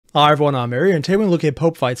Hi everyone, I'm Airier, and today we're going to look at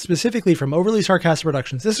Pope fights, specifically from Overly Sarcastic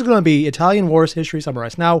Productions. This is going to be Italian Wars History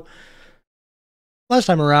Summarized. Now, last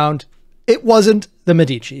time around, it wasn't the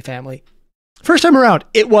Medici family. First time around,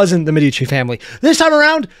 it wasn't the Medici family. This time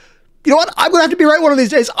around, you know what? I'm going to have to be right one of these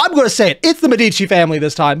days. I'm going to say it. It's the Medici family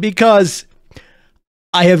this time, because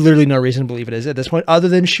I have literally no reason to believe it is at this point, other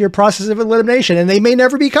than sheer process of elimination, and they may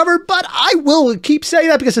never be covered, but I will keep saying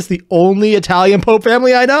that because it's the only Italian Pope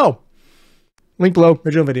family I know. Link below,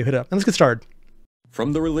 original video, hit it up, and let's get started.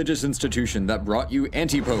 From the religious institution that brought you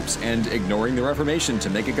anti-popes and ignoring the Reformation to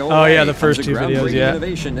make it go away. Oh yeah, the first two videos, yeah.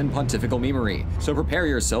 Innovation and pontifical memery. So prepare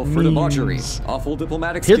yourself for debauchery, awful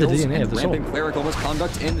diplomatic Hear the skills, DNA and of the rampant soul. clerical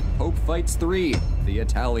misconduct in Pope Fights 3, the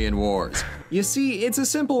Italian Wars. You see, it's a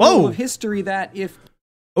simple rule of history that if...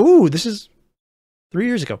 Oh, this is 3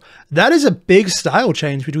 years ago. That is a big style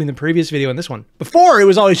change between the previous video and this one. Before, it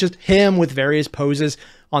was always just him with various poses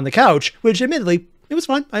on the couch, which admittedly, it was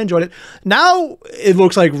fun. I enjoyed it. Now, it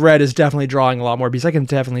looks like Red is definitely drawing a lot more because I can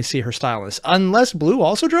definitely see her style in this. Unless Blue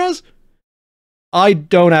also draws? I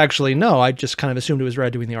don't actually know. I just kind of assumed it was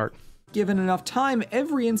Red doing the art. Given enough time,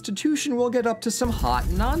 every institution will get up to some hot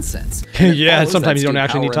nonsense. Yeah, sometimes you don't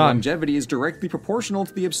actually need time. Longevity is directly proportional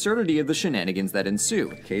to the absurdity of the shenanigans that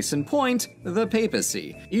ensue. Case in point, the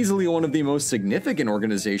papacy. Easily one of the most significant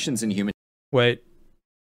organizations in human... Wait.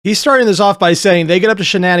 He's starting this off by saying they get up to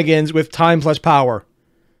shenanigans with time plus power.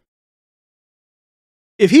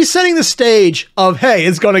 If he's setting the stage of, hey,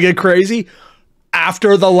 it's gonna get crazy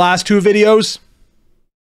after the last two videos...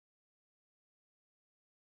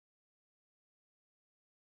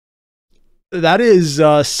 that is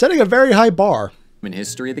setting a very high bar. In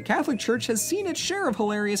history, the Catholic Church has seen its share of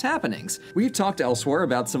hilarious happenings. We've talked elsewhere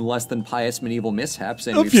about some less than pious medieval mishaps,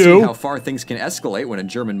 and we've seen how far things can escalate when a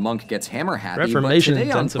German monk gets hammer happy. Reformation but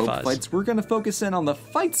today on intensifies. Pope Fights, we're going to focus in on the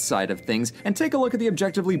fight side of things and take a look at the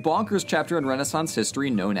objectively bonkers chapter in Renaissance history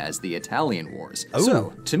known as the Italian Wars. Ooh.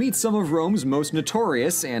 So, to meet some of Rome's most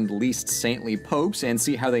notorious and least saintly popes and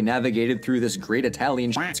see how they navigated through this great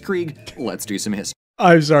Italian Krieg, let's do some history.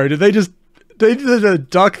 I'm sorry, did they did a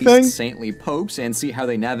duck thing? Saintly popes and see how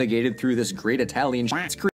they navigated through this great Italian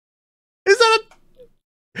Krieg. Is that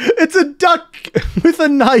it's a duck with a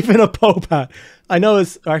knife and a pope hat. I know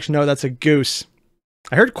it's, actually no, that's a goose.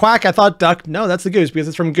 I heard quack, I thought duck. No, that's the goose because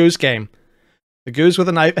it's from Goose Game. The goose with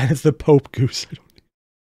a knife, and it's the Pope Goose.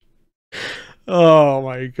 Oh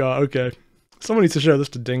my god, okay. Someone needs to show this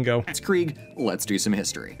to Dingo. Krieg, let's do some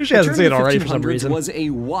history. She hasn't seen it already for some reason. The 1500s was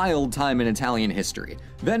a wild time in Italian history.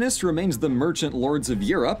 Venice remains the merchant lords of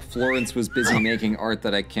Europe. Florence was busy making art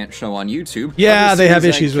that I can't show on YouTube. Yeah, they have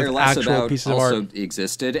issues with actual pieces of art. Also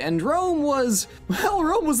existed, and Rome was, well,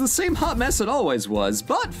 Rome was the same hot mess it always was,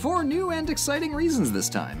 but for new and exciting reasons this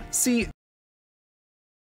time. See...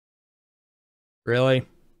 Really?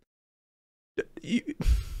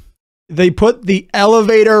 They put the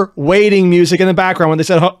elevator waiting music in the background when they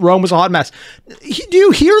said Rome was a hot mess. Do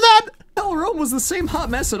you hear that? Well, Rome was the same hot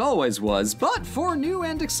mess it always was, but for new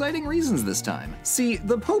and exciting reasons this time. See,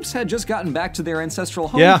 the popes had just gotten back to their ancestral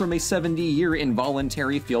home from a 70-year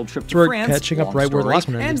involuntary field trip to France. We're catching up right where the last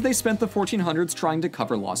one ended. And they spent the 1400s trying to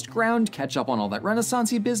cover lost ground, catch up on all that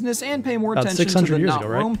Renaissance-y business, and pay more attention to the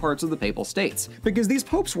not-Rome parts of the Papal States. Because these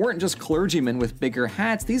popes weren't just clergymen with bigger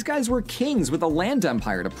hats, these guys were kings with a land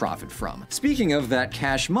empire to profit from. Speaking of that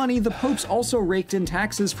cash money, the popes also raked in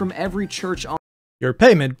taxes from every church on... Your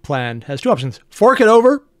payment plan has two options. Fork it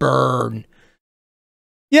over, burn.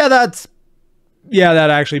 Yeah, that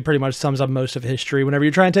actually pretty much sums up most of history whenever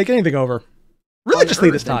you try and take anything over. Religiously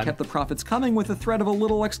this time. Kept the profits coming with the threat of a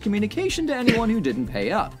little excommunication to anyone who didn't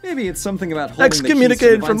pay up. Maybe it's something about holding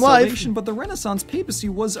excommunicated from life. But the Renaissance papacy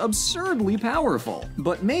was absurdly powerful.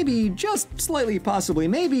 But maybe, just slightly possibly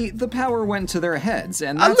maybe, the power went to their heads,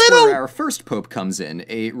 and that's where our first pope comes in,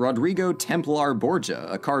 a Rodrigo Templar Borgia,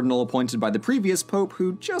 a cardinal appointed by the previous pope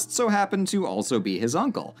who just so happened to also be his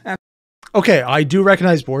uncle. Okay, I do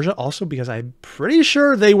recognize Borgia also because I'm pretty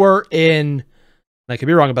sure they were in... I could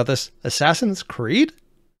be wrong about this. Assassin's Creed?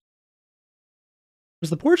 Was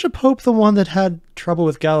the Borgia Pope the one that had trouble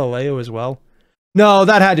with Galileo as well? No,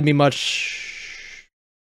 that had to be much...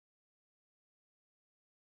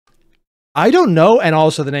 I don't know, and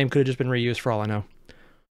also the name could have just been reused for all I know.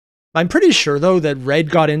 I'm pretty sure, though, that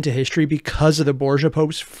Red got into history because of the Borgia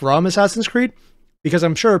Popes from Assassin's Creed, because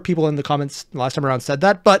I'm sure people in the comments last time around said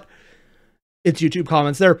that, but it's YouTube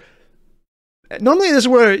comments. Normally this is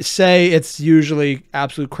where I say it's usually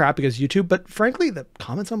absolute crap because YouTube, but frankly, the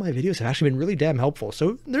comments on my videos have actually been really damn helpful.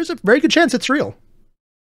 So there's a very good chance it's real.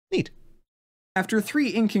 Neat. After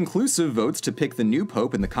 3 inconclusive votes to pick the new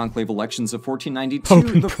pope in the conclave elections of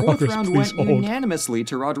 1492, the 4th round went unanimously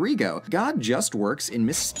to Rodrigo. God just works in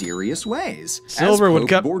mysterious ways. Silver would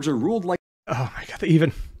cut. Borgia ruled like. Oh my god!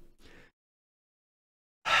 Even.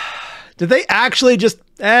 Did they actually just?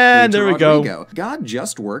 And there we go. God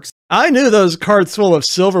just works. I knew those carts full of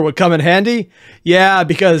silver would come in handy. Yeah,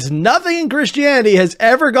 because nothing in Christianity has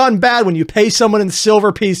ever gone bad when you pay someone in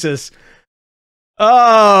silver pieces.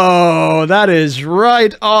 Oh, that is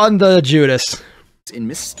right on the Judas. In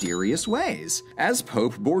mysterious ways. As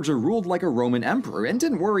Pope, Borgia ruled like a Roman emperor and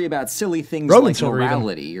didn't worry about silly things like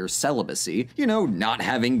morality or celibacy. You know, not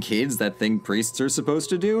having kids, that thing priests are supposed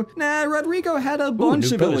to do. Nah, Rodrigo had a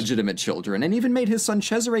bunch of illegitimate children and even made his son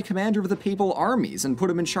Cesare commander of the papal armies and put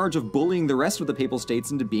him in charge of bullying the rest of the papal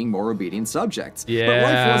states into being more obedient subjects. Yeah. But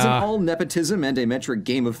life wasn't all nepotism and a metric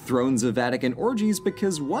Game of Thrones of Vatican orgies,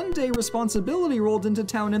 because one day responsibility rolled into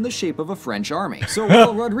town in the shape of a French army. So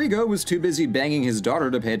while Rodrigo was too busy banging his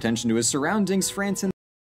daughter to pay attention to his surroundings, France and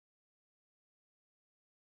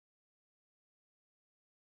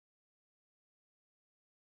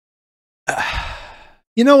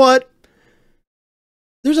you know what?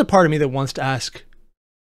 There's a part of me that wants to ask,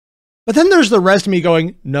 but then there's the rest of me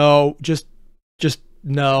going, no, just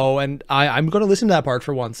no. And I'm going to listen to that part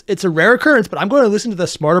for once. It's a rare occurrence, but I'm going to listen to the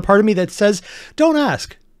smarter part of me that says, don't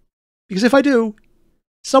ask. Because if I do,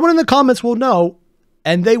 someone in the comments will know.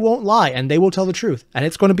 And they won't lie, and they will tell the truth. And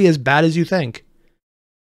it's going to be as bad as you think.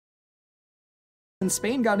 And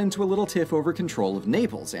Spain got into a little tiff over control of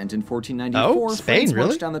Naples, and in 1494, France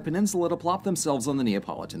marched down the peninsula to plop themselves on the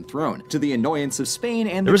Neapolitan throne, to the annoyance of Spain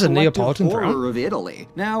and the collective horror of Italy.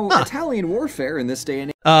 Now, Italian warfare in this day and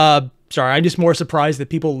age... sorry, I'm just more surprised that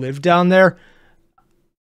people live down there.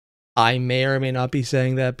 I may or may not be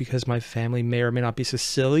saying that because my family may or may not be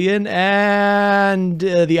Sicilian, and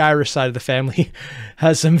the Irish side of the family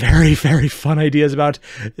has some very, very fun ideas about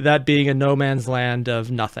that being a no man's land of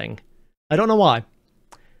nothing. I don't know why.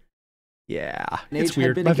 Yeah, it's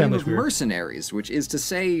weird. My family's weird. Mercenaries, which is to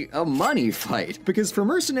say, a money fight. Because for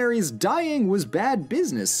mercenaries, dying was bad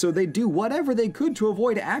business, so they'd do whatever they could to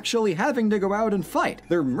avoid actually having to go out and fight.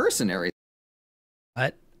 They're mercenaries.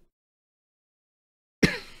 What?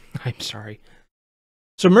 I'm sorry.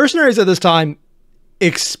 So mercenaries at this time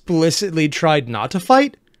explicitly tried not to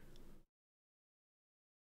fight?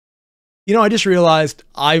 You know, I just realized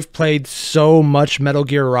I've played so much Metal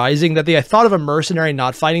Gear Rising that the thought of a mercenary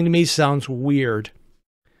not fighting to me sounds weird.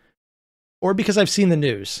 Or because I've seen the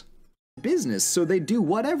news. Business, so they do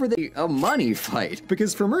whatever a money fight.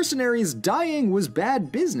 Because for mercenaries, dying was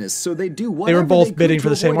bad business, so they do whatever they were both bidding for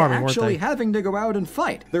the same army, weren't they? Actually having to go out and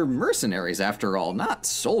fight. They're mercenaries after all, not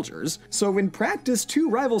soldiers. So in practice, 2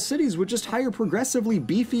 rival cities would just hire progressively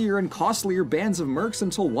beefier and costlier bands of mercs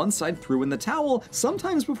until one side threw in the towel,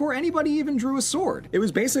 sometimes before anybody even drew a sword. It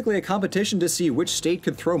was basically a competition to see which state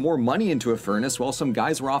could throw more money into a furnace while some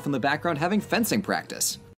guys were off in the background having fencing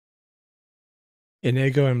practice.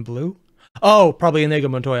 Inigo and Blue? Oh, probably Inigo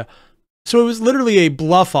Montoya. So it was literally a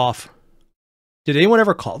bluff off. Did anyone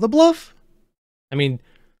ever call the bluff? I mean,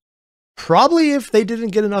 probably if they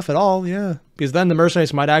didn't get enough at all, yeah. Because then the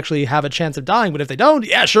mercenaries might actually have a chance of dying, but if they don't,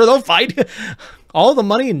 yeah, sure, they'll fight. All the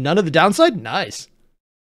money and none of the downside? Nice.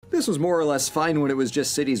 This was more or less fine when it was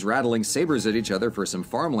just cities rattling sabers at each other for some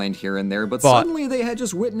farmland here and there, but suddenly they had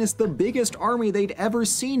just witnessed the biggest army they'd ever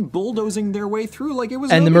seen bulldozing their way through like it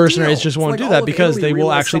was and no the mercenaries deal. just won't do that because they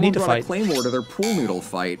will actually need to fight. A claymore to their pool noodle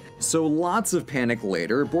fight. So lots of panic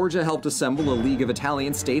later, Borgia helped assemble a league of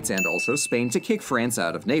Italian states and also Spain to kick France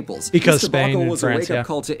out of Naples. Because Spain and was France, a wake-up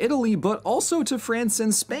call to Italy, but also to France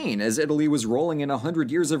and Spain, as Italy was rolling in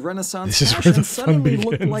 100 years of Renaissance fashion suddenly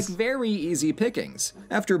looked like very easy pickings.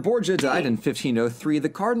 After Borgia died in 1503, the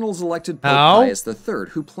cardinals elected Pope Pius III,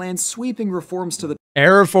 who planned sweeping reforms to the...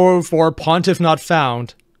 Error for Pontiff not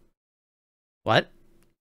found. What?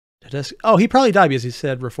 Oh, he probably died because he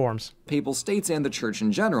said reforms. Papal states and the church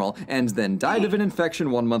in general, and then died of an infection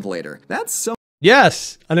 1 month later. That's so...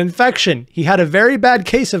 Yes, an infection. He had a very bad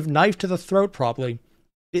case of knife to the throat, probably.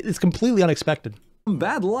 It's completely unexpected.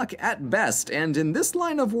 Bad luck at best, and in this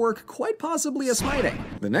line of work, quite possibly a smiting.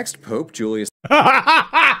 The next Pope, Julius...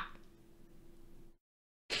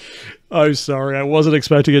 I'm sorry, I wasn't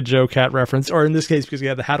expecting a Joe Cat reference, or in this case, because he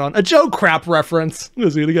had the hat on, a Joe Crap reference.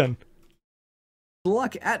 Let's see it again.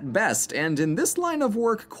 Luck at best, and in this line of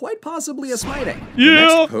work, quite possibly a smiting. Yeah.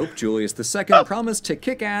 The next Pope, Julius II, promised to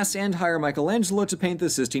kick ass and hire Michelangelo to paint the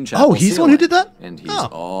Sistine Chapel Oh, he's the one who did that? And he's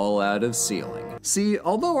all out of ceiling. See,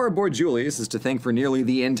 although our boy Julius is to thank for nearly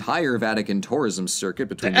the entire Vatican tourism circuit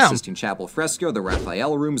between the Sistine Chapel fresco, the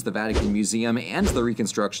Raphael rooms, the Vatican Museum, and the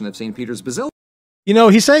reconstruction of St. Peter's Basilica, You know,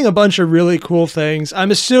 he's saying a bunch of really cool things.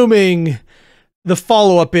 I'm assuming the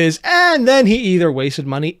follow-up is, and then he either wasted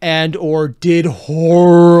money and or did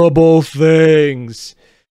horrible things.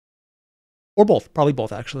 Or both. Probably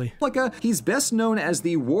both, actually. He's best known as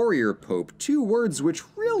the Warrior Pope, two words which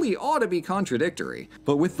really ought to be contradictory.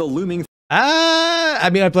 But with the looming... I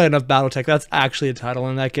mean, I played enough Battletech. That's actually a title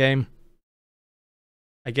in that game.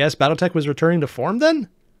 I guess Battletech was returning to form then?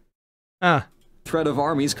 Threat of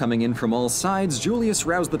armies coming in from all sides, Julius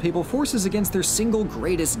roused the papal forces against their single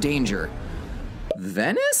greatest danger.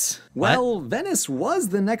 Venice? Well, Venice was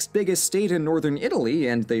the next biggest state in northern Italy,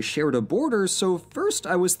 and they shared a border, so first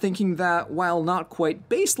I was thinking that, while not quite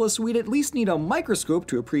baseless, we'd at least need a microscope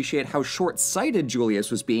to appreciate how short-sighted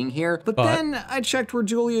Julius was being here, but then I checked where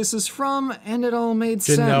Julius is from, and it all made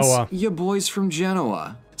sense. Ya boy's from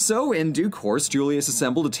Genoa. So, in due course, Julius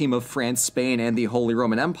assembled a team of France, Spain, and the Holy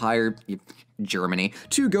Roman Empire, Germany,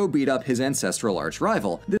 to go beat up his ancestral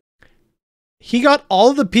arch-rival. He got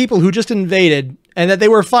all the people who just invaded and that they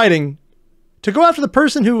were fighting to go after the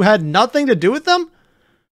person who had nothing to do with them?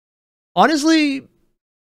 Honestly,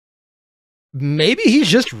 maybe he's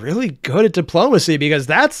just really good at diplomacy, because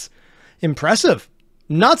that's impressive.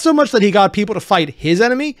 Not so much that he got people to fight his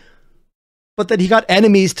enemy, but that he got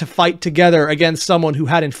enemies to fight together against someone who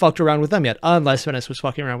hadn't fucked around with them yet, unless Venice was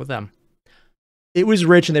fucking around with them. It was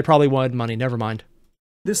rich and they probably wanted money, never mind.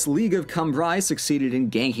 This League of Cambrai succeeded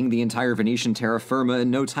in ganking the entire Venetian terra firma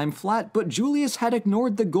in no time flat, but Julius had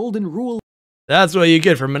ignored the golden rule. That's what you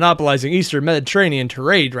get for monopolizing Eastern Mediterranean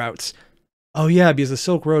trade routes. Oh yeah, because the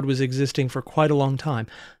Silk Road was existing for quite a long time.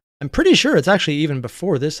 I'm pretty sure it's actually even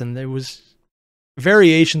before this, and there was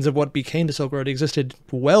variations of what became the Silk Road existed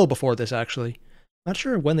well before this, actually. Not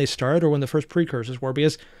sure when they started or when the first precursors were,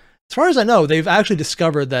 because as far as I know, they've actually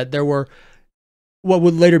discovered that there were what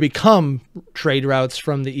would later become trade routes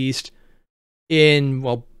from the East in,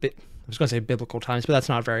 well, I was going to say biblical times, but that's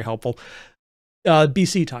not very helpful.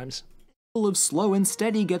 BC times. Of slow and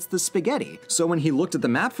steady gets the spaghetti. So when he looked at the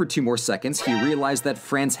map for 2 more seconds, he realized that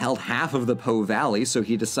France held half of the Po Valley, so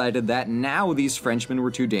he decided that now these Frenchmen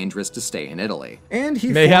were too dangerous to stay in Italy. And he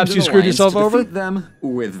mayhaps you screwed yourself over? Defeat them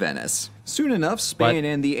with Venice. Soon enough, Spain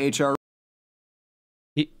and the HR...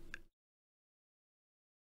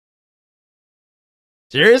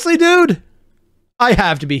 Seriously, dude? I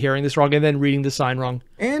have to be hearing this wrong and then reading the sign wrong.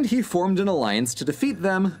 And he formed an alliance to defeat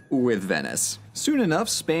them with Venice. Soon enough,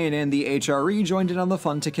 Spain and the HRE joined in on the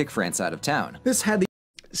fun to kick France out of town. This had the...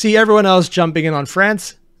 See everyone else jumping in on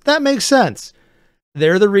France? That makes sense.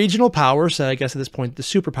 They're the regional powers, so I guess at this point, the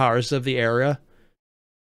superpowers of the area.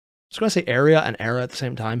 I was going to say area and era at the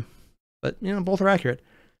same time, but, you know, both are accurate.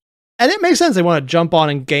 And it makes sense they want to jump on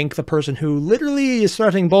and gank the person who literally is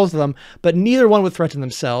threatening both of them, but neither one would threaten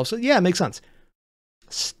themselves. So yeah, it makes sense.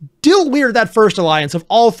 Still weird, that first alliance of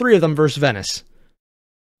all 3 of them versus Venice.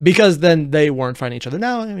 Because then they weren't fighting each other.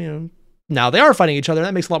 Now, I mean, now they are fighting each other.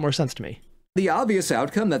 That makes a lot more sense to me. The obvious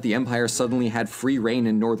outcome that the Empire suddenly had free reign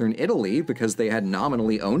in northern Italy because they had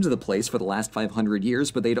nominally owned the place for the last 500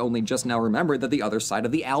 years, but they'd only just now remembered that the other side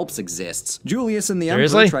of the Alps exists. Julius and the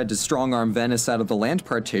Emperor tried to strong-arm Venice out of the land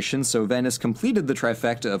partition, so Venice completed the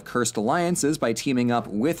trifecta of cursed alliances by teaming up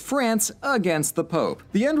with France against the Pope.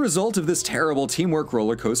 The end result of this terrible teamwork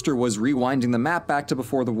roller coaster was rewinding the map back to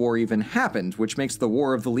before the war even happened, which makes the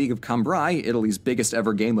War of the League of Cambrai, Italy's biggest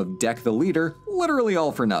ever game of Deck the Leader, literally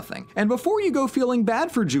all for nothing. And before you go feeling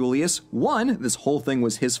bad for Julius, 1, this whole thing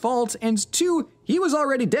was his fault, and 2, he was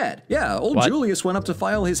already dead. Yeah, old Julius went up to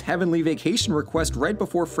file his heavenly vacation request right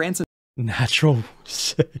before France and... Natural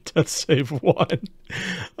death save 1.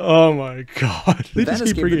 Oh my god.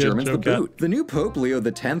 Venice gave the Germans the boot. The new Pope, Leo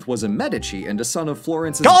X, was a Medici and a son of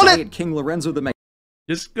Florence's valiant King Lorenzo the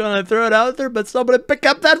Just gonna throw it out there, but somebody pick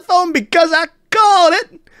up that phone because I called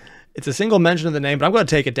it! It's a single mention of the name, but I'm gonna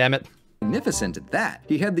take it, damn it. Magnificent at that.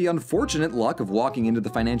 He had the unfortunate luck of walking into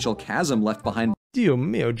the financial chasm left behind. Dio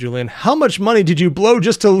mio, Julian, how much money did you blow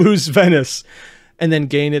just to lose Venice? And then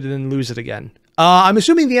gain it and then lose it again? I'm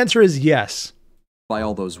assuming the answer is yes. By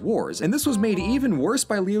all those wars, and this was made even worse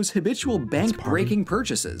by Leo's habitual bank-breaking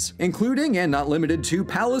purchases, including and not limited to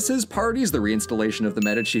palaces, parties, the reinstallation of the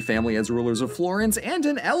Medici family as rulers of Florence, and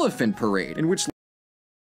an elephant parade, in which...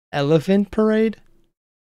 Elephant parade?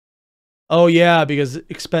 Oh yeah, because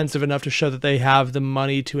expensive enough to show that they have the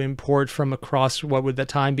money to import from across what would at that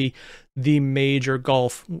time be the major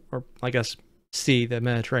Gulf, or I guess sea, the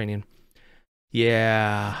Mediterranean.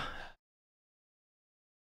 Yeah.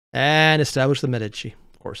 And establish the Medici.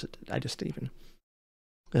 Of course it did. I just even...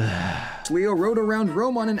 Leo rode around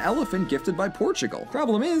Rome on an elephant gifted by Portugal.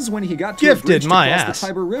 Problem is, when he got to a bridge to cross the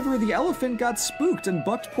Tiber River, the elephant got spooked and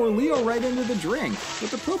bucked poor Leo right into the drink. But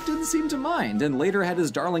the Pope didn't seem to mind, and later had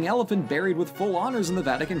his darling elephant buried with full honors in the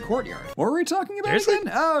Vatican courtyard. What were we talking about again?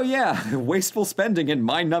 Oh yeah, wasteful spending and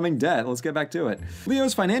mind-numbing debt. Let's get back to it.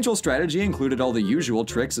 Leo's financial strategy included all the usual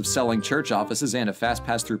tricks of selling church offices and a fast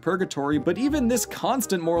pass through purgatory, but even this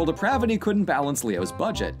constant moral depravity couldn't balance Leo's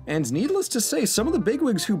budget. And needless to say, some of the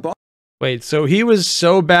bigwigs who bought— Wait, so he was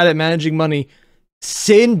so bad at managing money,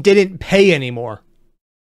 sin didn't pay anymore.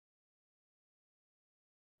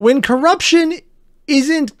 When corruption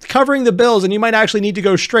isn't covering the bills and you might actually need to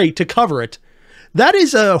go straight to cover it, that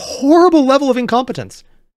is a horrible level of incompetence.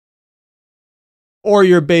 Or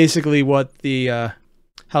you're basically what the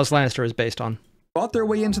House Lannister is based on. Bought their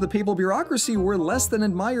way into the papal bureaucracy were less than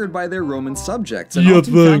admired by their Roman subjects, and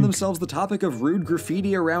often found themselves the topic of rude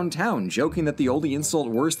graffiti around town, joking that the only insult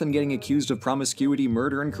worse than getting accused of promiscuity,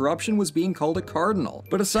 murder, and corruption was being called a cardinal.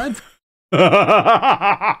 But aside from—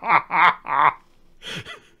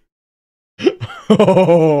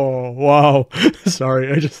 Oh, wow.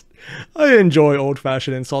 Sorry, I enjoy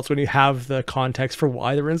old-fashioned insults when you have the context for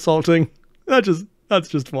why they're insulting. That's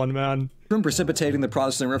just fun, man. From precipitating the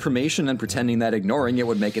Protestant Reformation and pretending that ignoring it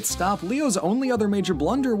would make it stop, Leo's only other major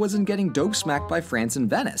blunder was in getting dope-smacked by France and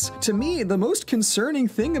Venice. To me, the most concerning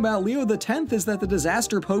thing about Leo X is that the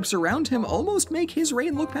disaster popes around him almost make his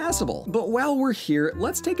reign look passable. But while we're here,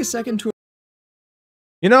 let's take a second to—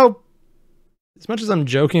 You know, as much as I'm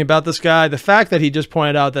joking about this guy, the fact that he just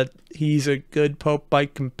pointed out that he's a good pope by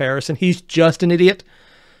comparison, he's just an idiot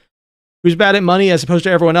who's bad at money as opposed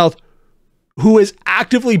to everyone else, who is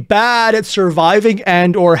actively bad at surviving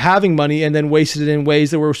and or having money and then wasted it in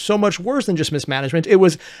ways that were so much worse than just mismanagement. It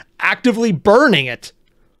was actively burning it.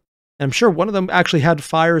 And I'm sure one of them actually had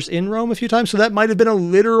fires in Rome a few times, so that might have been a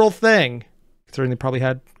literal thing, considering they probably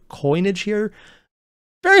had coinage here.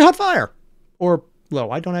 Very hot fire. Or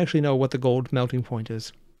low. I don't actually know what the gold melting point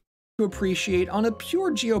is. To appreciate on a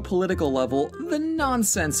pure geopolitical level the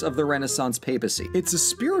nonsense of the Renaissance papacy. It's a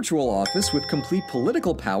spiritual office with complete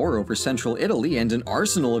political power over central Italy and an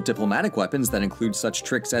arsenal of diplomatic weapons that include such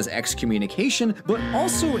tricks as excommunication, but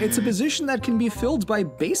also it's a position that can be filled by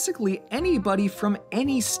basically anybody from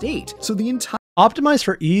any state. So the entire— Optimized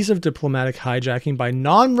for ease of diplomatic hijacking by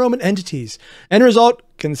non-Roman entities. End result,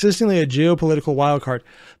 consistently a geopolitical wildcard.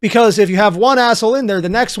 Because if you have one asshole in there, the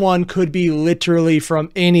next one could be literally from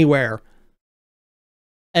anywhere.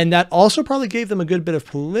 And that also probably gave them a good bit of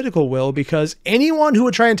political will, because anyone who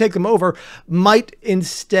would try and take them over might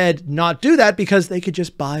instead not do that, because they could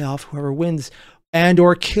just buy off whoever wins and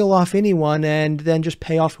or kill off anyone and then just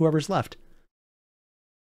pay off whoever's left.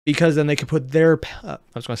 Because then they could put their, I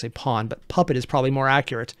was going to say pawn, but puppet is probably more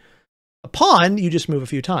accurate. A pawn, you just move a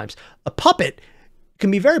few times. A puppet can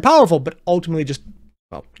be very powerful, but ultimately just,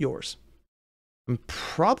 well, yours. I'm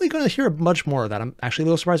probably going to hear much more of that. I'm actually a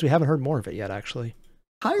little surprised we haven't heard more of it yet, actually.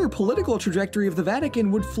 Higher political trajectory of the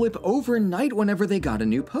Vatican would flip overnight whenever they got a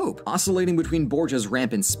new pope, oscillating between Borgia's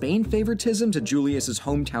rampant Spain favoritism to Julius's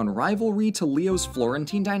hometown rivalry to Leo's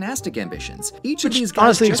Florentine dynastic ambitions. Each of these guys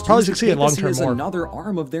honestly just probably used the succeeded papacy long-term as more. another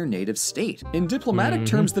arm of their native state. In diplomatic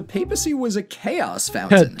terms, the papacy was a chaos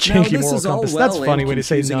fountain. Now, this is all well That's a funny and way to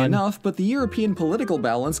say confusing none. enough, but the European political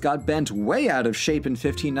balance got bent way out of shape in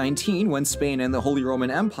 1519 when Spain and the Holy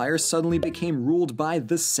Roman Empire suddenly became ruled by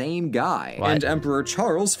the same guy. What? And Emperor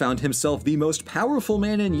Charles found himself the most powerful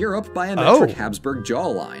man in Europe by a metric Habsburg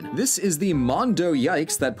jawline. This is the Mondo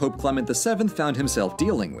yikes that Pope Clement VII found himself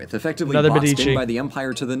dealing with, effectively boxed in by the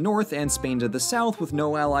empire to the north and Spain to the south with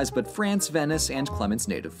no allies but France, Venice, and Clement's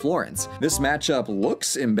native Florence. This matchup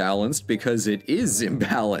looks imbalanced because it is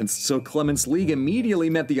imbalanced, so Clement's League immediately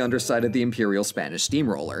met the underside of the imperial Spanish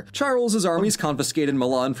steamroller. Charles's armies confiscated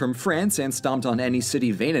Milan from France and stomped on any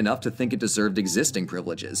city vain enough to think it deserved existing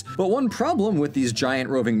privileges. But one problem with these giant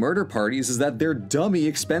roving murder parties is that they're dummy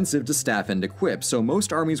expensive to staff and equip, so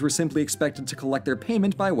most armies were simply expected to collect their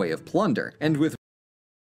payment by way of plunder.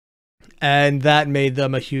 And that made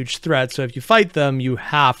them a huge threat, so if you fight them, you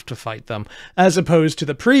have to fight them. As opposed to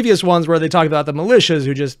the previous ones where they talked about the militias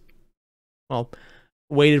who just, well,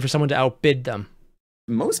 waited for someone to outbid them.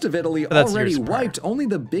 Most of Italy already wiped, only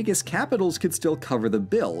the biggest capitals could still cover the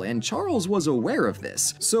bill, and Charles was aware of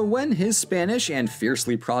this. So when his Spanish and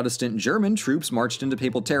fiercely Protestant German troops marched into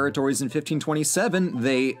papal territories in 1527,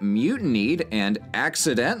 they mutinied and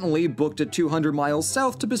accidentally booked it 200 miles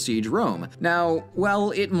south to besiege Rome. Now,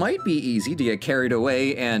 while it might be easy to get carried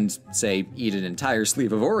away and, say, eat an entire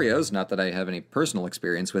sleeve of Oreos, not that I have any personal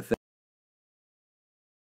experience with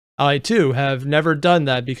I, too, have never done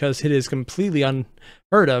that because it is completely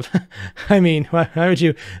unheard of. I mean, why would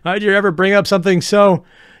you ever bring up something so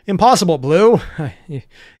impossible, Blue?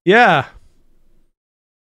 Yeah.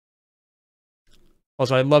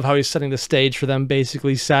 Also, I love how he's setting the stage for them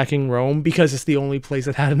basically sacking Rome because it's the only place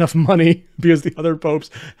that had enough money because the other popes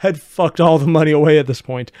had fucked all the money away at this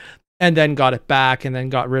point and then got it back and then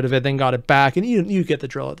got rid of it, then got it back. And you get the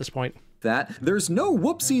drill at this point. That there's no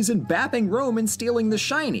whoopsies in bapping Rome and stealing the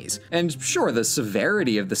shinies. And sure, the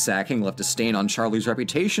severity of the sacking left a stain on Charlie's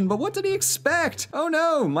reputation, but what did he expect? Oh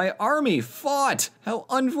no, my army fought! How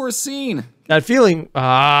unforeseen! That feeling,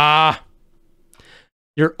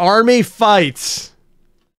 your army fights.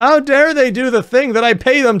 How dare they do the thing that I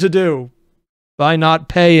pay them to do? By not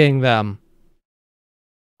paying them.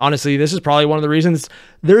 Honestly, this is probably one of the reasons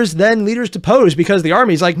there's then leaders deposed, because the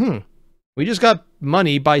army's like, we just got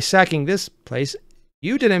money by sacking this place.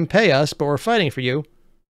 You didn't pay us, but we're fighting for you.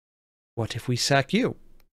 What if we sack you?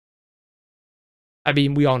 I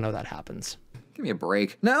mean, we all know that happens. Give me a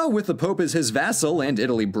break. Now, with the Pope as his vassal and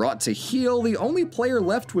Italy brought to heel, the only player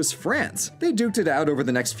left was France. They duked it out over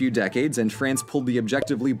the next few decades, and France pulled the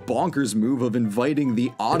objectively bonkers move of inviting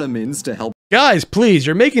the Ottomans to help. Guys, please,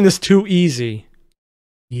 you're making this too easy.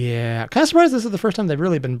 Yeah, kind of surprised this is the first time they've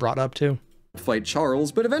really been brought up to. Fight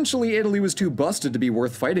Charles, but eventually Italy was too busted to be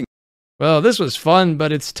worth fighting. Well, this was fun,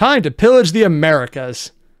 but it's time to pillage the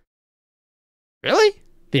Americas. Really?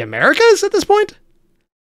 The Americas at this point?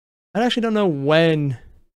 I actually don't know when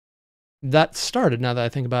that started, now that I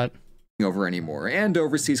think about it. Over anymore, and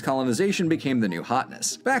overseas colonization became the new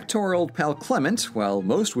hotness. Back to our old pal Clement, while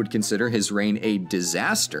most would consider his reign a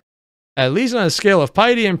disaster. At least on a scale of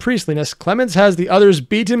piety and priestliness, Clemens has the others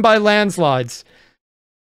beaten by landslides.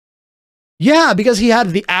 Yeah, because he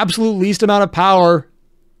had the absolute least amount of power,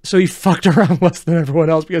 so he fucked around less than everyone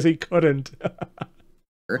else because he couldn't.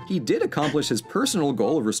 He did accomplish his personal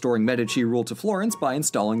goal of restoring Medici rule to Florence by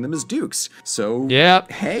installing them as dukes. So,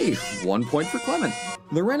 hey, 1 point for Clement.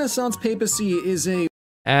 The Renaissance papacy is a...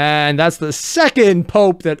 And that's the second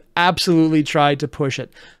pope that absolutely tried to push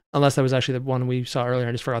it. Unless that was actually the one we saw earlier.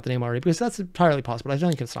 I just forgot the name already, because that's entirely possible. I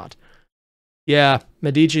think it's not. Yeah,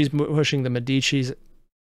 Medici's pushing the Medicis.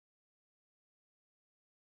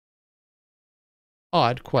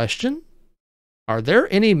 Odd question. Are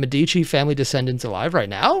there any Medici family descendants alive right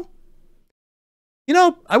now? You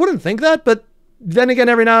know, I wouldn't think that, but then again,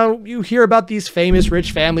 every now you hear about these famous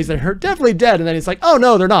rich families that are definitely dead, and then it's like, oh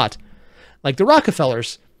no, they're not. Like the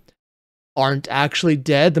Rockefellers aren't actually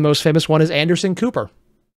dead. The most famous one is Anderson Cooper.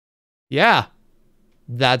 Yeah,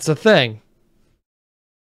 that's a thing.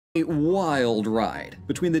 A wild ride.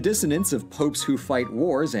 Between the dissonance of popes who fight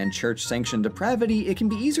wars and church-sanctioned depravity, it can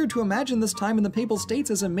be easier to imagine this time in the Papal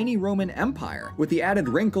States as a mini-Roman Empire, with the added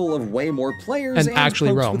wrinkle of way more players and actually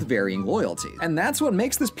popes Rome. With varying loyalties. And that's what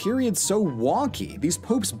makes this period so wonky. These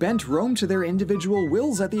popes bent Rome to their individual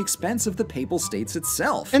wills at the expense of the Papal States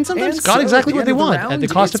itself. And sometimes got exactly what they want at the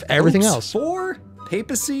cost of everything else. For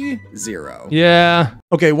papacy, 0. Yeah.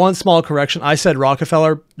 Okay, one small correction. I said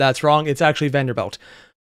Rockefeller. That's wrong. It's actually Vanderbilt.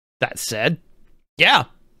 That said, yeah.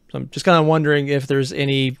 So I'm just kind of wondering if there's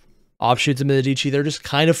any offshoots of Medici. They're just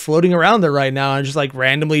kind of floating around there right now, and just like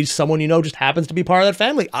randomly someone you know just happens to be part of that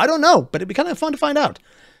family. I don't know, but it'd be kind of fun to find out.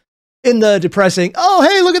 In the depressing, oh,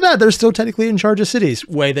 hey, look at that. They're still technically in charge of cities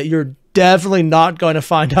way that you're definitely not going to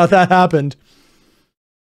find out that happened.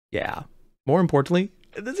 Yeah. More importantly,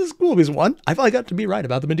 this is cool because 1, I finally got to be right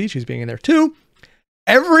about the Medicis being in there. 2,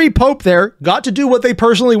 every pope there got to do what they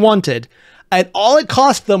personally wanted. And all it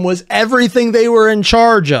cost them was everything they were in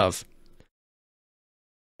charge of.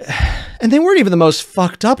 And they weren't even the most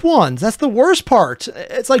fucked up ones. That's the worst part.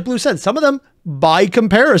 It's like Blue said, some of them, by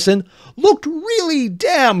comparison, looked really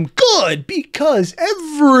damn good because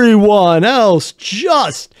everyone else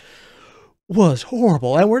just was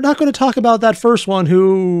horrible. And we're not going to talk about that first one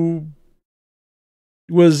who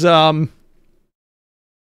was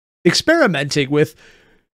experimenting with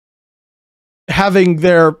having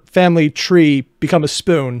their family tree become a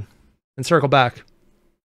spoon and circle back.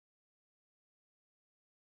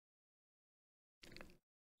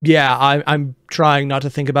 Yeah, I'm trying not to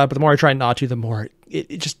think about it, but the more I try not to, the more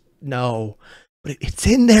it just, no. But it's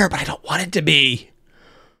in there, but I don't want it to be.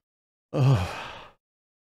 Oh.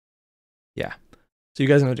 Yeah. So you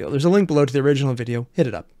guys know the deal. There's a link below to the original video. Hit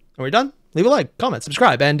it up. Are we done? Leave a like, comment,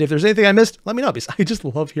 subscribe, and if there's anything I missed, let me know, because I just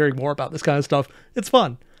love hearing more about this kind of stuff. It's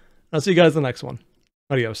fun. I'll see you guys in the next one.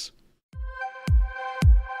 Adios.